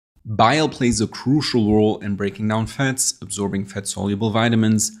Bile plays a crucial role in breaking down fats, absorbing fat-soluble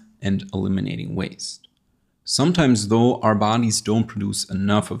vitamins, and eliminating waste. Sometimes, though, our bodies don't produce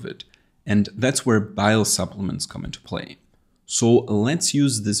enough of it, and that's where bile supplements come into play. So let's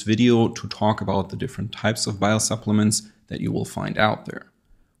use this video to talk about the different types of bile supplements that you will find out there.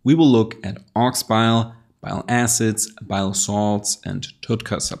 We will look at ox bile, bile acids, bile salts, and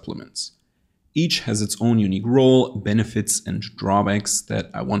TUDCA supplements. Each has its own unique role, benefits, and drawbacks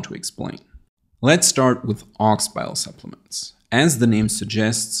that I want to explain. Let's start with ox bile supplements. As the name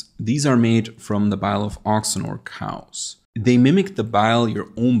suggests, these are made from the bile of oxen or cows. They mimic the bile your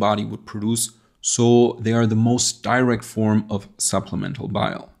own body would produce, so they are the most direct form of supplemental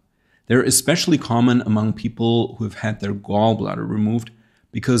bile. They're especially common among people who have had their gallbladder removed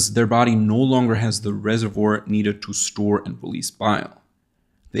because their body no longer has the reservoir needed to store and release bile.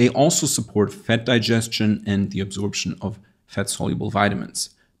 They also support fat digestion and the absorption of fat-soluble vitamins,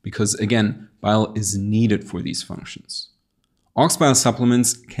 because again, bile is needed for these functions. Ox bile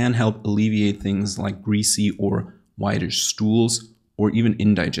supplements can help alleviate things like greasy or whitish stools, or even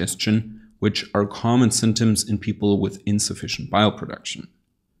indigestion, which are common symptoms in people with insufficient bile production.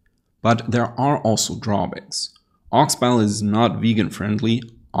 But there are also drawbacks. Ox bile is not vegan friendly,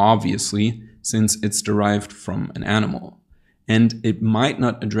 obviously, since it's derived from an animal. And it might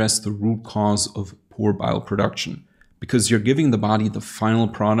not address the root cause of poor bile production, because you're giving the body the final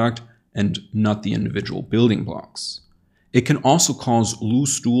product and not the individual building blocks. It can also cause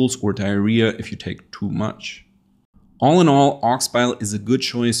loose stools or diarrhea if you take too much. All in all, ox bile is a good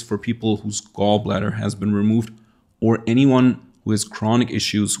choice for people whose gallbladder has been removed or anyone who has chronic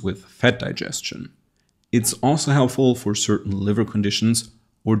issues with fat digestion. It's also helpful for certain liver conditions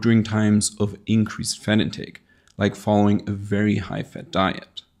or during times of increased fat intake, like following a very high-fat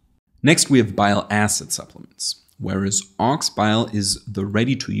diet. Next, we have bile acid supplements, whereas ox bile is the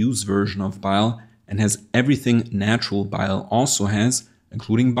ready-to-use version of bile and has everything natural bile also has,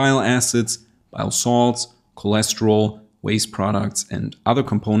 including bile acids, bile salts, cholesterol, waste products, and other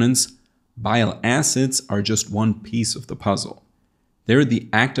components. Bile acids are just one piece of the puzzle. They're the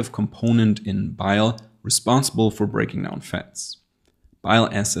active component in bile responsible for breaking down fats. Bile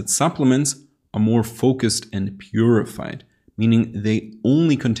acid supplements are more focused and purified, meaning they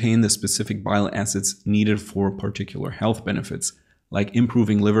only contain the specific bile acids needed for particular health benefits, like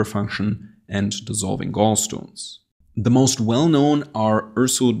improving liver function and dissolving gallstones. The most well-known are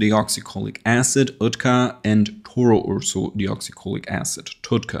ursodeoxycholic acid, UDCA, and tauroursodeoxycholic acid,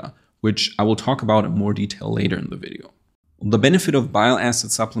 TUDCA, which I will talk about in more detail later in the video. The benefit of bile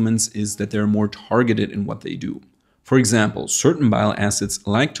acid supplements is that they're more targeted in what they do. For example, certain bile acids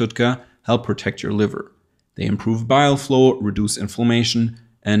like TUDCA help protect your liver. They improve bile flow, reduce inflammation,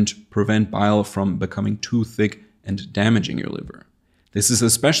 and prevent bile from becoming too thick and damaging your liver. This is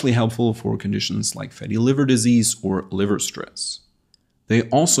especially helpful for conditions like fatty liver disease or liver stress. They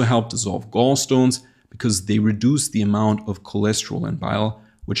also help dissolve gallstones because they reduce the amount of cholesterol in bile,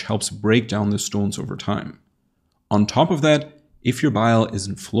 which helps break down the stones over time. On top of that, if your bile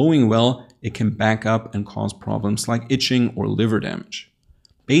isn't flowing well, it can back up and cause problems like itching or liver damage.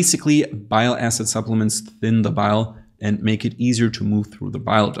 Basically, bile acid supplements thin the bile and make it easier to move through the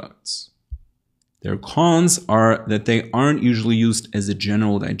bile ducts. Their cons are that they aren't usually used as a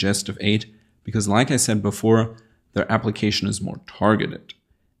general digestive aid because, like I said before, their application is more targeted.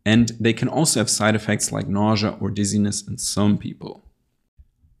 And they can also have side effects like nausea or dizziness in some people.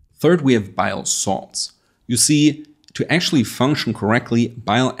 Third, we have bile salts. You see, to actually function correctly,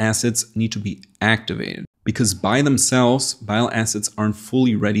 bile acids need to be activated, because by themselves, bile acids aren't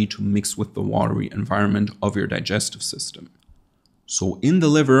fully ready to mix with the watery environment of your digestive system. So in the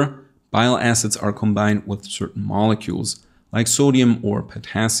liver, bile acids are combined with certain molecules, like sodium or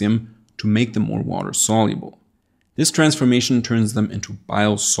potassium, to make them more water soluble. This transformation turns them into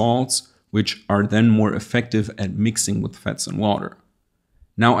bile salts, which are then more effective at mixing with fats and water.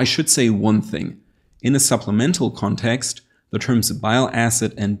 Now, I should say one thing. In a supplemental context, the terms bile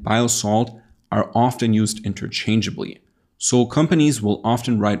acid and bile salt are often used interchangeably, so companies will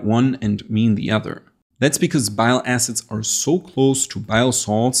often write one and mean the other. That's because bile acids are so close to bile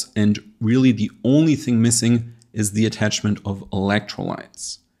salts, and really the only thing missing is the attachment of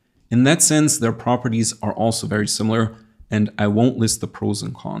electrolytes. In that sense, their properties are also very similar, and I won't list the pros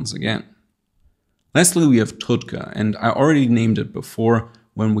and cons again. Lastly, we have TUDCA, and I already named it before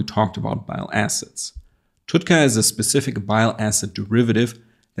when we talked about bile acids. TUDCA is a specific bile acid derivative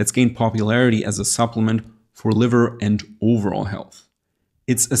that's gained popularity as a supplement for liver and overall health.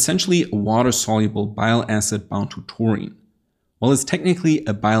 It's essentially a water-soluble bile acid bound to taurine. While it's technically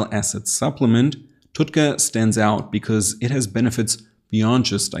a bile acid supplement, TUDCA stands out because it has benefits beyond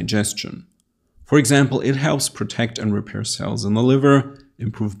just digestion. For example, it helps protect and repair cells in the liver,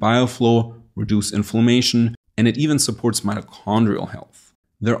 improve bile flow, reduce inflammation, and it even supports mitochondrial health.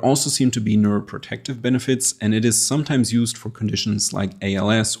 There also seem to be neuroprotective benefits, and it is sometimes used for conditions like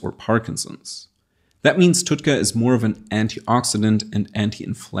ALS or Parkinson's. That means TUDCA is more of an antioxidant and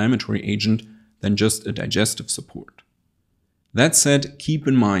anti-inflammatory agent than just a digestive support. That said, keep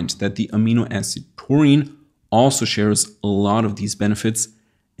in mind that the amino acid taurine also shares a lot of these benefits,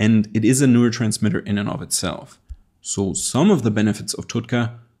 and it is a neurotransmitter in and of itself. So some of the benefits of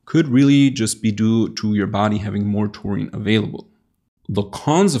TUDCA could really just be due to your body having more taurine available. The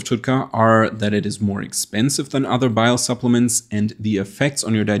cons of TUDCA are that it is more expensive than other bile supplements, and the effects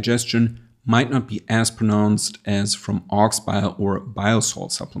on your digestion might not be as pronounced as from ox bile or bile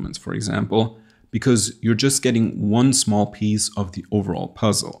salt supplements, for example, because you're just getting one small piece of the overall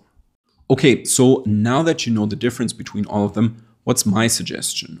puzzle. Okay, so now that you know the difference between all of them, what's my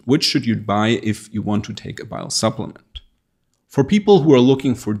suggestion? Which should you buy if you want to take a bile supplement? For people who are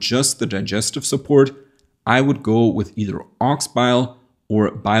looking for just the digestive support, I would go with either ox bile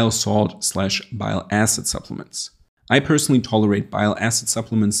or bile salt/bile acid supplements. I personally tolerate bile acid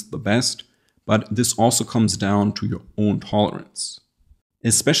supplements the best, but this also comes down to your own tolerance.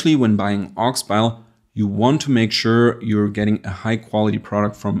 Especially when buying ox bile, you want to make sure you're getting a high quality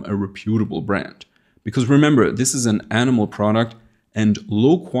product from a reputable brand. Because remember, this is an animal product, and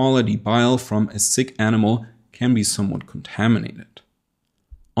low quality bile from a sick animal can be somewhat contaminated.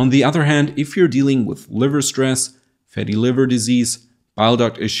 On the other hand, if you're dealing with liver stress, fatty liver disease, bile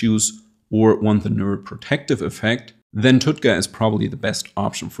duct issues, or want the neuroprotective effect, then TUDCA is probably the best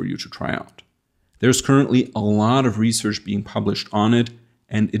option for you to try out. There's currently a lot of research being published on it,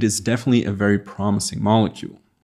 and it is definitely a very promising molecule.